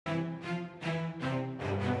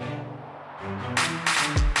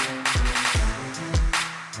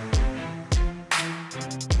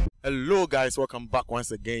Hello guys, welcome back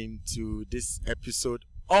once again to this episode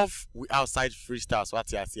of We Outside Freestyles.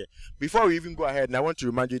 What's here? Before we even go ahead, and I want to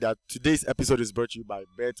remind you that today's episode is brought to you by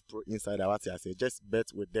Bet Pro Insider. What's here? Just bet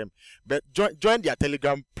with them. Bet join their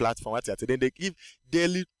Telegram platform. What's here? Then they give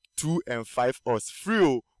daily 2 and 5 odds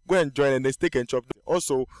free. Go and join and then stay and chop.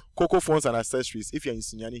 Also, Coco phones and accessories. If you're in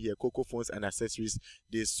Sunyani here, Coco phones and accessories,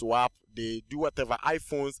 they swap, they do whatever.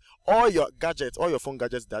 iPhones, all your gadgets, all your phone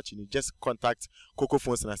gadgets that you need, just contact Coco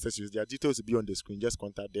phones and accessories. Their details will be on the screen. Just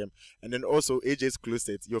contact them. And then also AJ's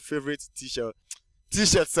Closet, your favorite t-shirt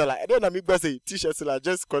seller. I don't know me say t-shirt seller.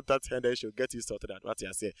 Just contact her and then she'll get you sorted out. What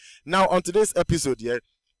you say. Now on today's episode, yeah.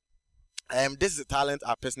 This is a talent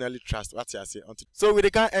I personally trust. What you say? So we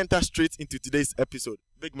can enter straight into today's episode.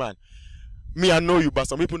 Big man, me I know you, but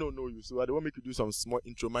some people don't know you. So I don't want to make you do some small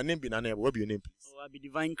intro. My name be Nana. What be your name, please? Oh, I'll be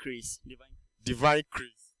Divine Criss. Divine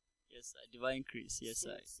Criss. Yes, sir. Divine Criss. Yes,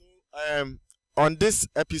 sir. So on this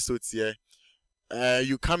episode here,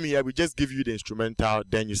 you come here. We just give you the instrumental,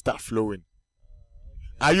 then you start flowing.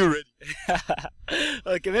 Are you ready?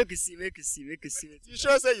 Okay, make you see. You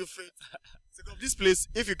sure say you fit? This place,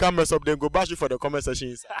 if you can't mess up, then go bash you for the comment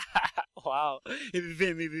section. Wow. If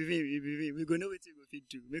we go know what you go fit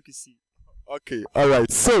to. Make you see. Okay,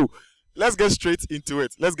 alright. So let's get straight into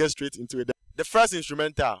it. The first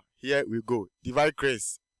instrumental, here we go. Divine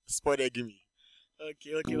Criss. Spoiler gimme.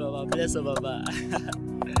 Okay, Baba. Bless you, Baba.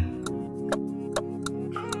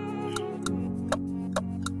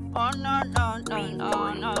 Oh no.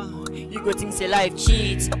 You go think say life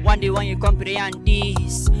cheats. One day when you comprehend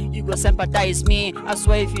this, you go sympathize me. I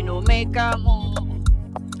swear if you no make a move,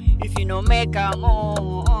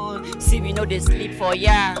 see we know they sleep for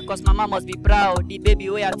ya. Cause mama must be proud. The baby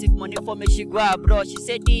way I take money for me, she go abroad. She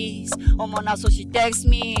said this, oh man, so she text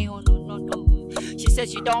me. Oh no. She said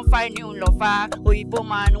she don't find new lover. Oh Ibo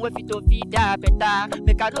man, if it to feed her better.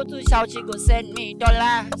 Make her no to shout, she go send me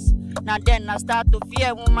dollars. Now then I start to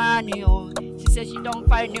fear woman, yo. She said she don't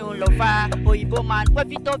find new lover. Oh Ibo man,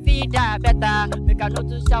 if it to feed her better. Make her no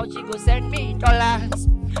to shout, she go send me dollars.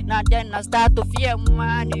 Now then I start to fear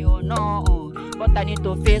woman, yo. No, but I need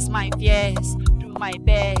to face my fears, do my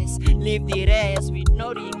best, live the rest with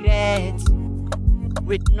no regrets.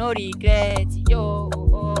 Yo.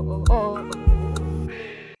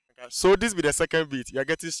 So this be the second beat. You're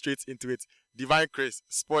getting straight into it. Divine Criss,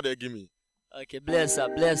 spoiler gimme. Okay, bless her,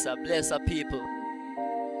 people.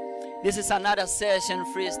 This is another session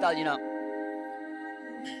freestyle, you know.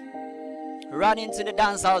 Run into the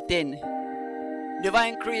dance out thing.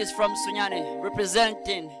 Divine Criss from Sunyani,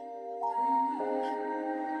 representing.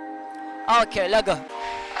 Okay, let's go.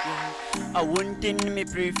 I want in me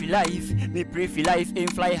pray for life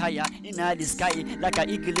and fly higher in the sky like a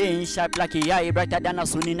eagle in sharp like a eye brighter than a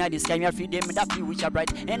sun in the sky. Me feed them that feel which are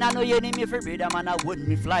bright and I know you need me for brother man I would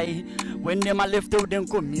me fly. When them a left out them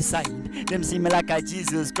come me side. Them see me like a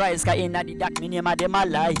Jesus Christ cause in the dark me name a them a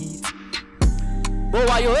light. But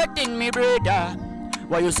why you hating me brother?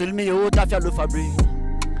 Why you sell me out of your love for bread?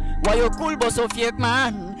 Why you cool but so fake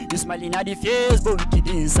man? You smiling at the face but wicked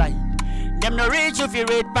inside. Them no reach if you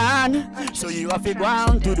red pan, so you have to go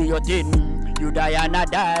on to do your thing. You die and I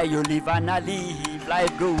die, you live and I live,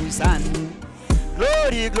 life goes on.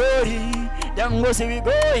 Glory, them go see we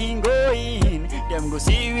going. Them go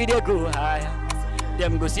see we they go higher. Glory,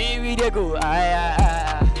 them go see we going.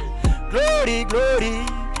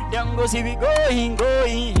 Them go see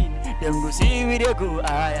we they go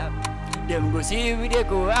higher.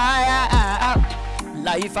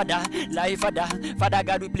 Life Father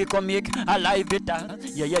God we play come make a life better.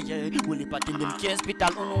 Yeah. Only part in them care hospital.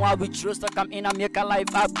 On why we trust to come in and make a life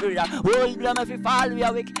upgrade. Hold blame if we fall we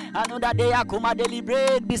awake. I know that they are come a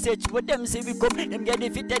deliberate. Be search with them see we come. Them get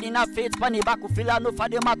defeated in a faith. Panny back who feel enough for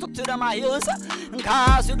them. I talk to them a hills.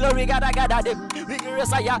 Cause we glory gather them. We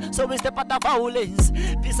resire so we step out of our lanes.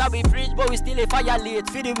 Peace we preach but we still a fire late.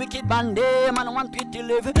 For the wicked man they man want to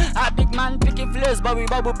live. A big man picking flares but we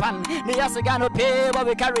bubble pan. They also gonna pay. But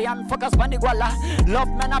we carry on focus on the guala. Love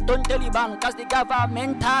men not don't Taliban cause the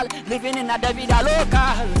governmental living in a Davida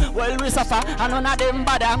local. Well we suffer and none of them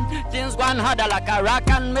bother. Things gone harder like a rock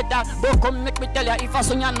and metal. But come make me tell ya if a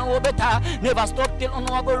Sunya know better. Never stop till on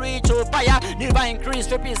go reach out fire. Divine Criss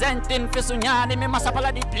representing for Sunya. Me must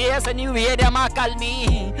follow the place anyway them a call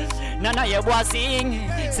me. Nana you boy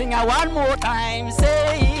sing a one more time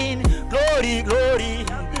saying glory.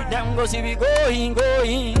 Them go see we going.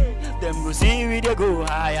 Them go see we they go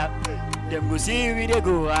higher. Glory. Them go see we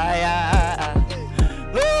going.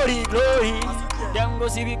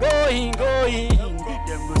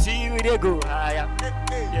 Them go see we they go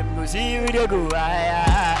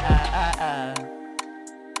higher.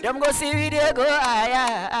 Them go see we they go,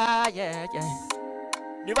 yeah.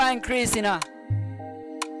 Divine Criss, you know.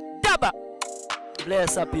 Daba.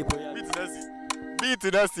 Bless up people. Beat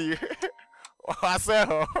to that see.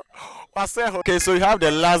 Okay, so you have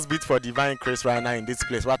the last beat for Divine Criss right now in this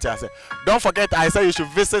place. What I say? Don't forget, I said you should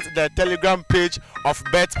visit the Telegram page of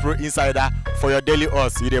Bet Pro Insider for your daily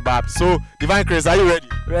odds. So, Divine Criss, are you ready?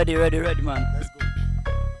 Ready, man. Let's go.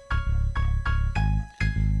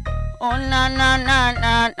 Oh na.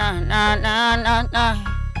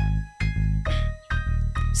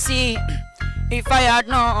 See, if I had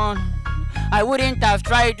known, I wouldn't have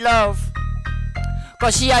tried love.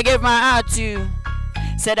 Cause I gave my heart to,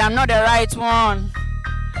 said I'm not the right one.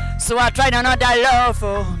 So I tried another love,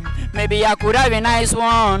 oh, maybe I could have a nice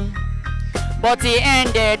one. But it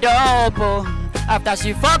ended up, oh, after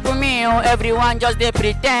she fucked with me, oh, everyone just they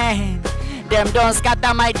pretend. Them don't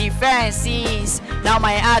scatter my defenses. Now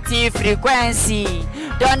my hearty frequency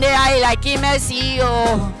don't they high like Messi,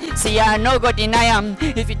 oh. See I no go deny am.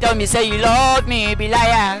 If you tell me say you love me, be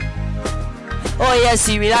liar. Oh yes,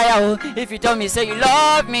 you be liar, oh. If you tell me say you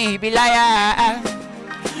love me, be liar.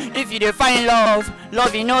 If you define love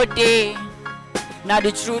in no day. Now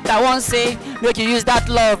the truth I won't say, make you use that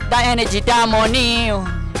love, that energy, that money, oh.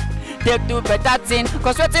 Take do better thing,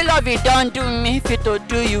 cause what you love it don't do me, fit to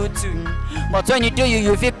do you too. But when you do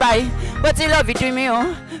you feel buy. What you love it do me,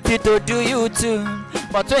 oh, fit to do you too.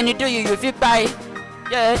 But when you do you feel buy.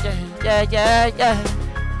 Yeah.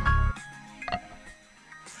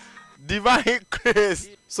 Divine Criss.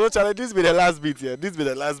 So Charlie, this be the last beat here. This be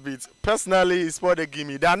the last beat. Personally, it's for the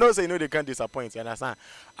gimme. I know say you know they can't disappoint. You understand?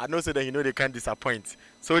 I know say that you know they can't disappoint.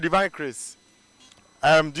 So Divine Criss,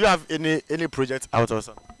 do you have any project out or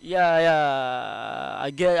something? Yeah. I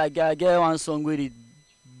get one song with it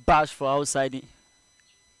bash for outside.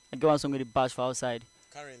 I get one song with it bash for outside.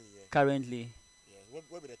 Currently. Yeah.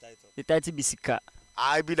 What be the title? The title be Sika.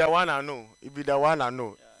 I be the one I know. It be the one I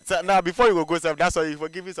know. Yeah. So now before you go self, that's why you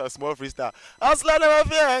forgive me some small freestyle. I'll slide my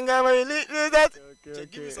fear and okay.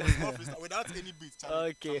 Give me some small freestyle without any beat.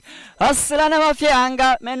 Okay. Hustle and never fear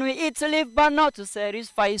anger. Man, we eat to live but not to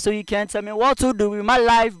satisfy. So you can't tell me what to do with my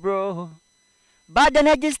life, bro. Bad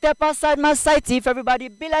energy step outside my sight. If everybody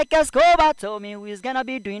be like Escobar, tell me who's gonna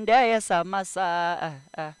be doing their yes at my side.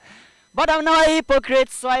 But I'm not a hypocrite,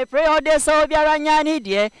 so I pray all this so be a nyani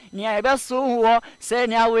dear. Near best so say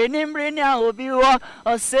near winning bring your be or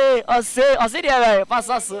say there pass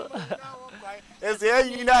us.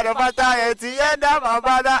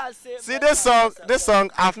 See this song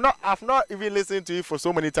I've not even listened to it for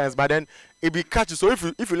so many times, but then it be catchy. So if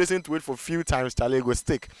you listen to it for a few times, Charlie, it go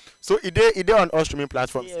stick. So it on all streaming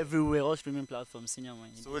platforms. Yeah, everywhere, all streaming platforms.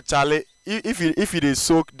 So Charlie, if you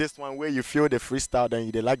soak this one where you feel the freestyle, then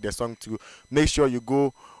you like the song too. Make sure you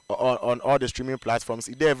go on all the streaming platforms.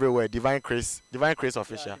 It's everywhere. Divine Criss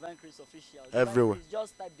official. Yeah, Divine Criss official. Everywhere.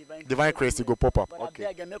 Just type Divine Criss, you go pop up. But okay.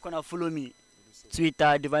 I beg, make gonna follow me.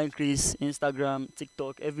 Twitter, Divine Criss, Instagram,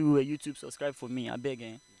 TikTok, everywhere. YouTube, subscribe for me. I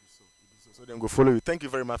beg. So then go follow you. Thank you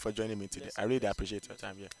very much for joining me today. I really appreciate your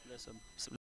time. Yeah.